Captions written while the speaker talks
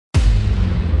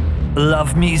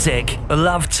love music,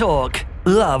 love talk,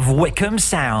 love Wycombe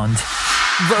Sound.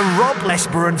 The Rob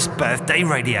Lesperance Birthday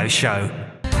Radio Show.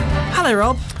 Hello,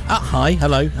 Rob. Hi,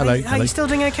 hello. Are you still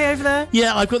doing okay over there?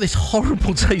 Yeah, I've got this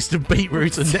horrible taste of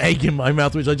beetroot and egg in my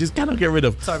mouth, which I just cannot get rid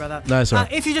of. Sorry about that. No, it's all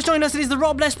right. If you just joined us, it is the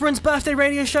Rob Lesperance Birthday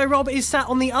Radio Show. Rob is sat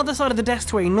on the other side of the desk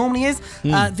to where he normally is.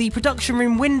 The production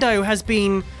room window has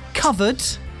been covered,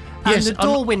 and Yes, the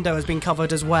door window has been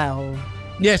covered as well.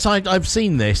 Yes, I've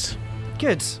seen this.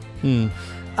 Good. Now,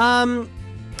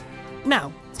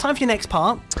 it's time for your next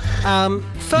part.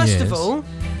 First of Yes. all,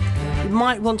 you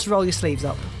might want to roll your sleeves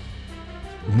up.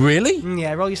 Really?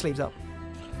 Yeah, roll your sleeves up.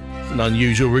 It's an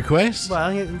unusual request.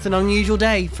 Well, it's an unusual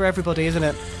day for everybody, isn't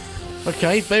it?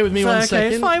 Okay, bear with me one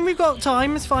second. It's fine. We've got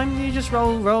time. It's fine. You just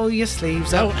roll your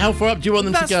sleeves up. How far up do you want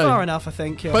them That's to go? far enough, I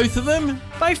think. Yeah. Both of them?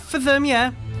 Both of them,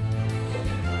 yeah.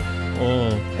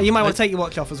 Oh. You might want to take your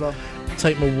watch off as well.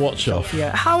 Take my watch off.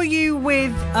 Yeah. How are you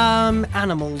with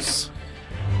animals?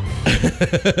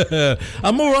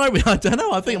 I'm all right with. I don't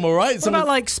know. I think I'm all right. What about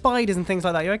like spiders and things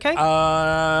like that? You okay?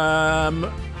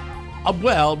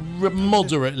 Well,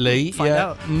 moderately. Find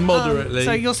out. Moderately.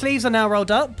 So your sleeves are now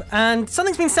rolled up, and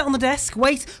something's been set on the desk.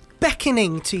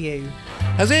 Beckoning to you.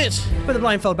 Has it? Put the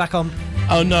blindfold back on.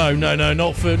 Oh no,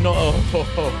 not for not.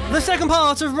 Oh. The second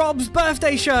part of Rob's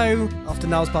birthday show after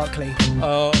Niles Barkley.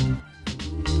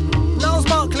 Niles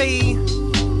Barkley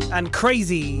and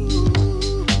Crazy.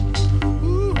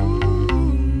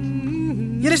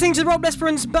 You're listening to the Rob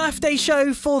Lesperance birthday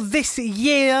show for this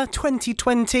year,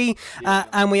 2020,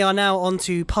 and we are now on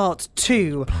to part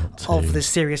two of the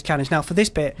serious challenge. Now, for this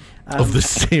bit... of the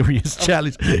serious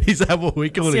challenge? Is that what we're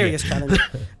calling serious it? Challenge.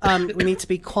 We need to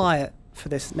be quiet for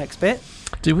this next bit.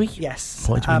 Do we? Yes.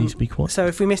 Why do we need to be quiet? So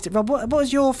if we missed it, Rob, what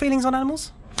was your feelings on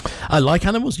animals? I like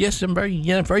animals, yes. I'm very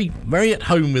at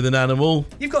home with an animal.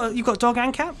 You've got dog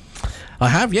and cat? I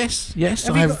have, yes. I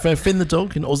have Finn the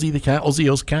dog and Ozzy the cat,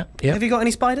 Ozzy Oz cat. Yeah. Have you got any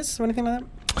spiders or anything like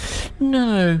that?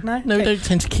 No, Okay. we don't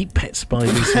tend to keep pet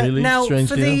spiders, really. Now, for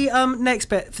strangely the next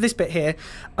bit, for this bit here,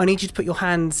 I need you to put your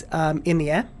hands in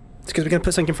the air, because we're going to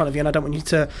put something in front of you, and I don't want you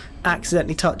to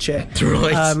accidentally touch it.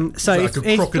 Right. So Like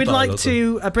if we'd like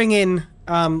to bring in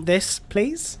this,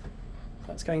 please.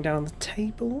 That's going down on the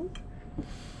table.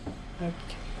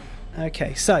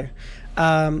 Okay. So.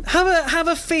 Have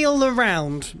a feel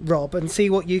around, Rob, and see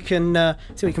what you can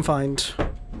find.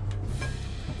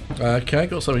 Okay,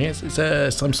 got something.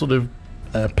 It's some sort of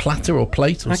platter or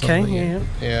plate or something. Okay,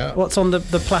 yeah. What's on the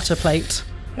platter plate?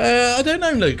 I don't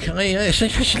know, Luke.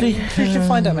 Actually, You can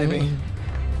find out maybe.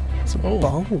 It's a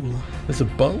bowl. There's a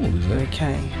bowl, is it?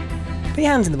 Okay. Put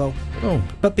your hands in the bowl. Oh.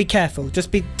 But be careful.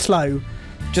 Just be slow.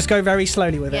 Just go very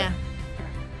slowly with it.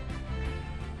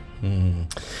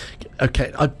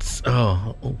 Okay.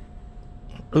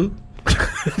 Ooh.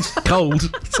 It's cold.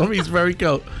 Something's very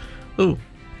cold. Oh,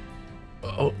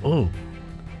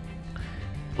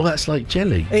 that's like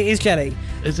jelly. It is jelly.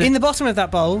 Is it? In the bottom of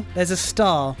that bowl, there's a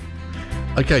star.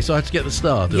 Okay, so I have to get the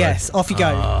star, do I? Yes, off you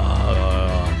go.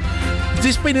 Has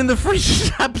this been in the fridge? It's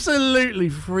absolutely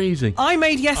freezing. I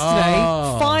made yesterday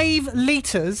 5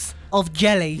 litres of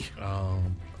jelly.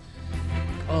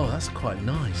 Oh, that's quite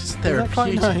nice. It's Is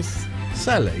therapeutic. that quite nice?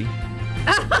 Sally?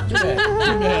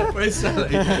 Where's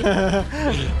Sally?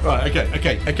 Right,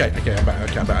 okay, I'm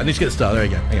back. I need to get the star. There we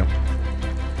go. Hang on.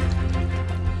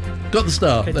 Got the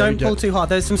star. Okay, There we don't go. pull too hard.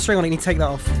 There's some string on it. You need to take that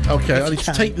off. Okay, If I you need to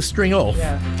can. take the string off.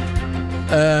 Yeah.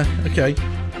 Okay.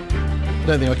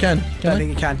 Don't think I can. Don't think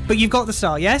you can. But you've got the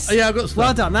star, yes? Oh, yeah, I've got the star.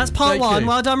 Well done. That's part Thank one. you.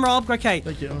 Well done, Rob. Okay.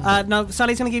 Thank you. Now,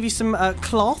 Sally's going to give you some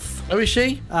cloth. Oh, is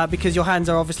she? Because your hands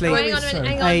are obviously Hang on a minute,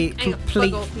 hang on. a hang on.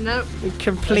 complete... Plug off. No.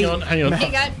 Complete... Hang on. Here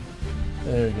you go.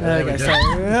 There we go. There we go. So,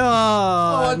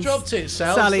 I dropped it,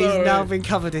 Sal. Sally's sorry. now been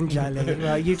covered in jelly.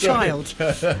 Right, you child.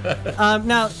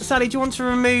 Now, Sally, do you want to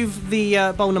remove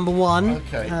the bowl number 1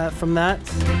 Okay. from that?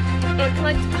 Can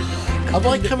I... Have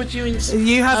I covered you in...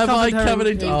 You have covered her covered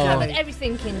in- it? You've Oh. covered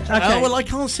everything in jelly. Okay. Oh, well, I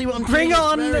can't see what I'm Bring doing. It's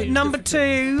on very number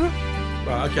difficult. 2.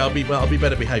 Right, okay, I'll be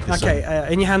better behaved this Okay,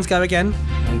 in your hands go again.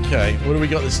 time. Okay, what do we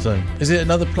got this time? Is it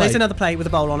another plate? There's another plate with a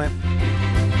bowl on it.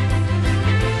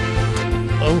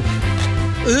 Oh.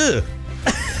 Ugh.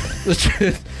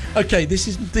 Okay, this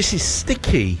is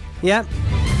sticky. Yeah.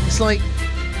 It's like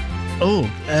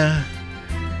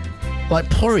like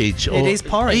porridge. It is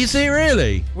porridge. Is it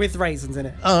really? With raisins in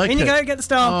it. Oh, okay. In you go, get the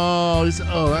star.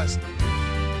 That's.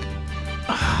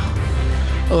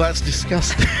 Oh, that's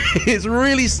disgusting. It's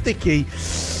really sticky.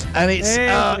 And it's...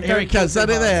 here it comes. Is that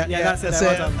it there? Yeah, that's it.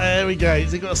 Well done. There we go.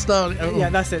 Has it got a start? Oh. Yeah,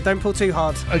 that's it. Don't pull too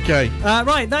hard. Okay.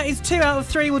 Right, that is 2 out of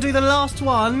 3. We'll do the last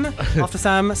one after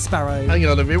Sam Sparrow. Hang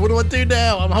on a minute. What do I do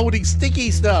now? I'm holding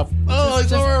sticky stuff. Oh,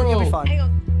 it's horrible. You'll be fine. Hang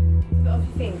on. Put off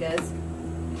your fingers.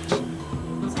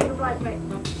 Take a right back.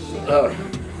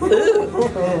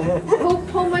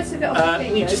 Pull most of it off your fingers.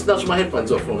 Can you just nudge my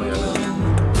headphones off for me?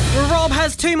 Rob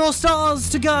has 2 more stars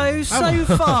to go. So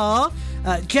far,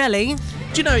 jelly.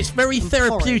 Do you know, it's very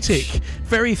therapeutic. Porridge.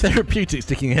 Very therapeutic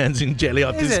sticking your hands in jelly,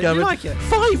 I've Is it? discovered. You like it?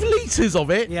 5 litres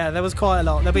of it. Yeah, there was quite a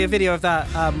lot. There'll be a video of that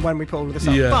when we put all of this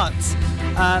up. Yeah.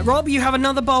 But, Rob, you have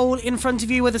another bowl in front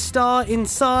of you with a star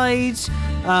inside.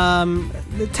 Tell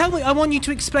me, I want you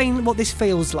to explain what this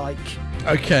feels like.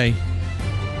 Okay.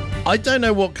 I don't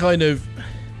know what kind of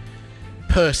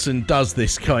person does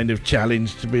this kind of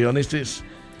challenge, to be honest. It's...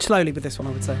 Slowly with this one,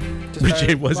 I would say.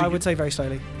 I would say very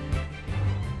slowly.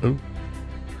 Oh.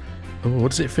 Oh,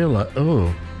 what does it feel like?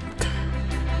 Oh.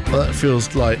 Well, that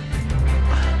feels like...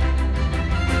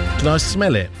 Can I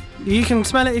smell it? You can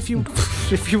smell it if you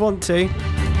if you want to.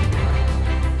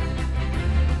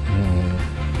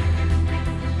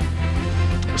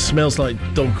 It smells like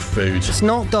dog food. It's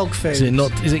not dog food. Is it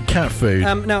not? Is it cat food?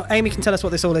 No, Amy can tell us what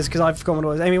this all is because I've forgotten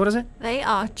what it is. Amy, what is it? They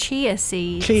are chia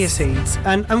seeds. Chia seeds.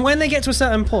 And when they get to a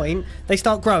certain point, they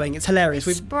start growing. It's hilarious.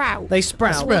 Sprout. They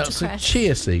sprout. Sprouts and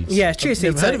chia seeds. Yeah, chia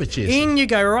seeds. Never heard of a chia seed. In you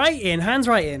go, right in, hands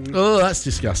right in. Oh, that's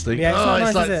disgusting. Yeah, it's oh, not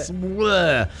it's nice, like is it?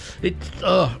 bleh.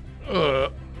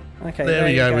 Okay, There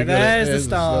we go. There's the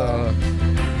star.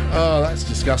 Oh, that's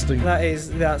disgusting.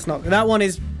 That's not. That one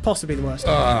is possibly the worst.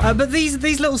 But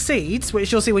these little seeds,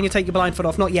 which you'll see when you take your blindfold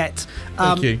off, not yet.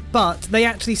 Thank you. But they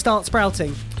actually start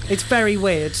sprouting. It's very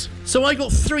weird. So I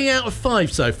got 3 out of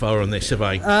 5 so far on this, have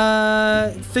I?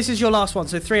 This is your last one,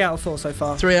 so 3 out of 4 so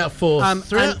far. 3 out of 4.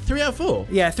 3 and- out of 4?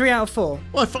 Yeah, 3 out of 4.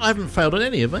 Well, I haven't failed on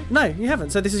any, have I? No, you haven't.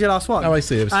 So this is your last one. Oh, I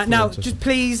see. Now, just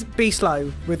please be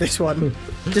slow with this one.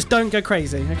 Just don't go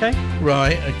crazy, okay?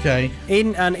 Right, okay.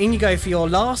 In you go for your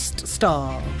last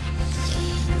star.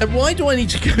 And why do I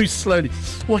need to go slowly?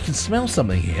 Well, I can smell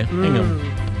something here. Hang on.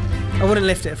 I wouldn't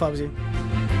lift it if I was you.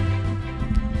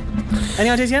 Any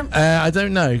ideas yet? I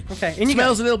don't know. Okay, in you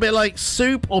Smells go. a little bit like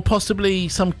soup or possibly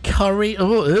some curry.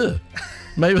 Oh, ugh.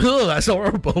 Maybe. Oh, that's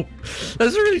horrible.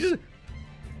 That's really.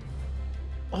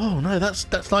 Oh no,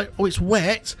 that's like. Oh, it's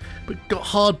wet, but got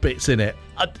hard bits in it.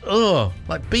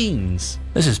 Like beans.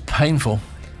 This is painful.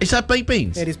 Is that baked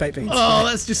beans? It is baked beans. Oh,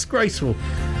 that's disgraceful.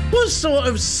 What sort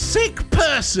of sick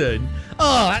person?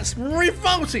 Oh, that's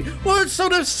revolting. What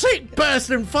sort of sick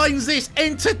person finds this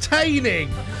entertaining?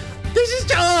 This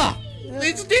is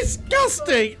it's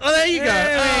disgusting. Oh, there you go.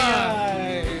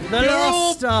 The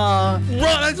last star. Right,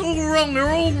 that's all wrong. They're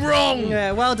all wrong.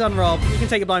 Yeah, well done, Rob. You can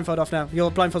take your blindfold off now.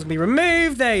 Your blindfold's gonna be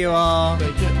removed. There you are.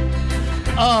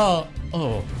 Oh.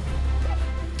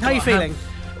 How are you feeling?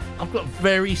 I've got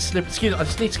very slippery. Excuse me, I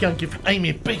just need to go and give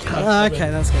Amy a big hug.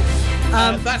 Okay, that's good.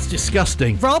 That's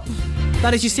disgusting. Rob,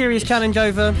 that is your serious challenge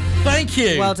over. Thank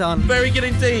you. Well done. Very good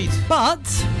indeed. But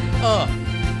Oh.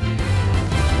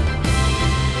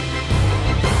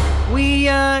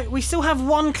 we still have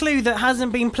one clue that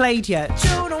hasn't been played yet.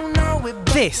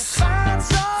 This.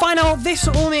 Find out what this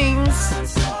all means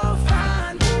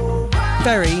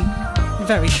very,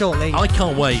 very shortly. I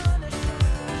can't wait.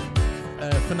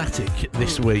 Fanatic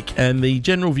this week, and the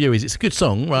general view is it's a good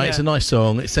song, right? Yeah. It's a nice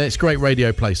song. It's a great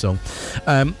radio play song.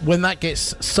 When that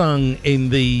gets sung in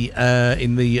the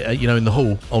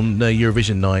hall on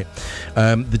Eurovision night,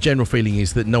 the general feeling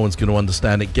is that no one's going to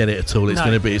understand it, get it at all. It's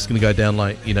going to go down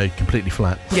like completely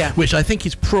flat. Yeah. Which I think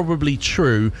is probably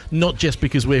true, not just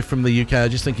because we're from the UK. I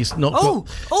just think it's not.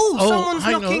 Someone's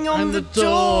knocking on the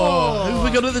door. Who have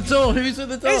we got at the door? Who's at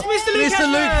the door? It's Mr. Luke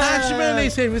Mr. Luke Hatchman. Hatchman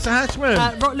is here. Mr.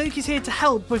 Hatchman. Luke is here to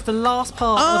help with the last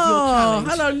part of your challenge.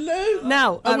 Hello, Luke.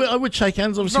 Now, I would shake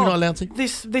hands. Obviously, Rob, not allowed to.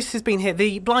 This has been here.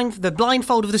 The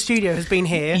blindfold of the studio has been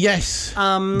here. Yes.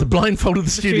 The blindfold of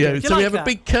the studio. Do you So we like have a that?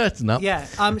 big curtain up. Yeah.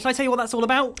 Shall I tell you what that's all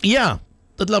about? Yeah.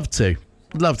 I'd love to.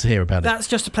 I'd love to hear about it. That's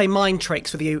just to play mind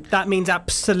tricks with you. That means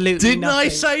absolutely Didn't nothing. I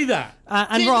say that?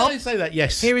 And Didn't Rob, I say that?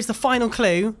 Yes. here is the final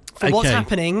clue for what's Okay.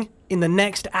 happening in the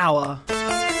next hour.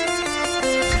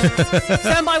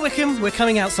 Stand by, Wycombe. We're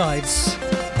coming outside.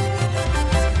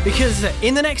 Because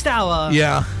in the next hour,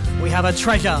 Yeah. we have a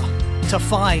treasure to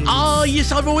find. Oh,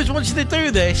 yes, I've always wanted to do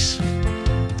this.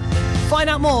 Find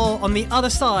out more on the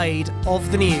other side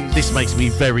of the news. This makes me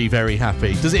very, very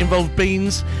happy. Does it involve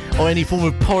beans or any form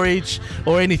of porridge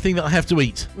or anything that I have to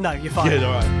eat? No, you're fine. Good,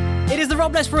 all right. It is the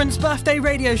Rob Lesperance birthday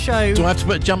radio show. Do I have to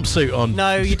put a jumpsuit on?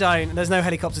 No, you don't. There's no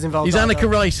helicopters involved. Is either. Annika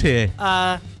Rice here?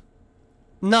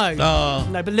 No. Oh.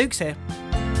 No, but Luke's here.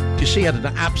 Because she had an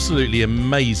absolutely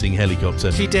amazing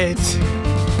helicopter. She did.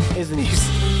 Here's the news.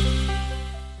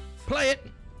 Play it.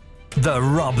 The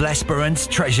Rob Lesperance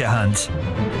Treasure Hunt.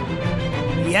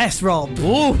 Yes, Rob.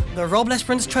 Ooh, The Rob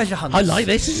Lesperance treasure hunt. I like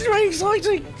this. This is very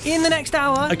exciting. In the next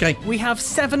hour, Okay. we have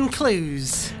 7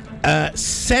 clues.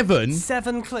 7.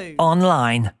 7 clues.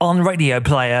 Online, on Radio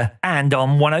Player, and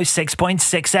on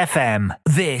 106.6 FM.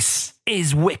 This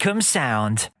is Wycombe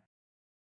Sound.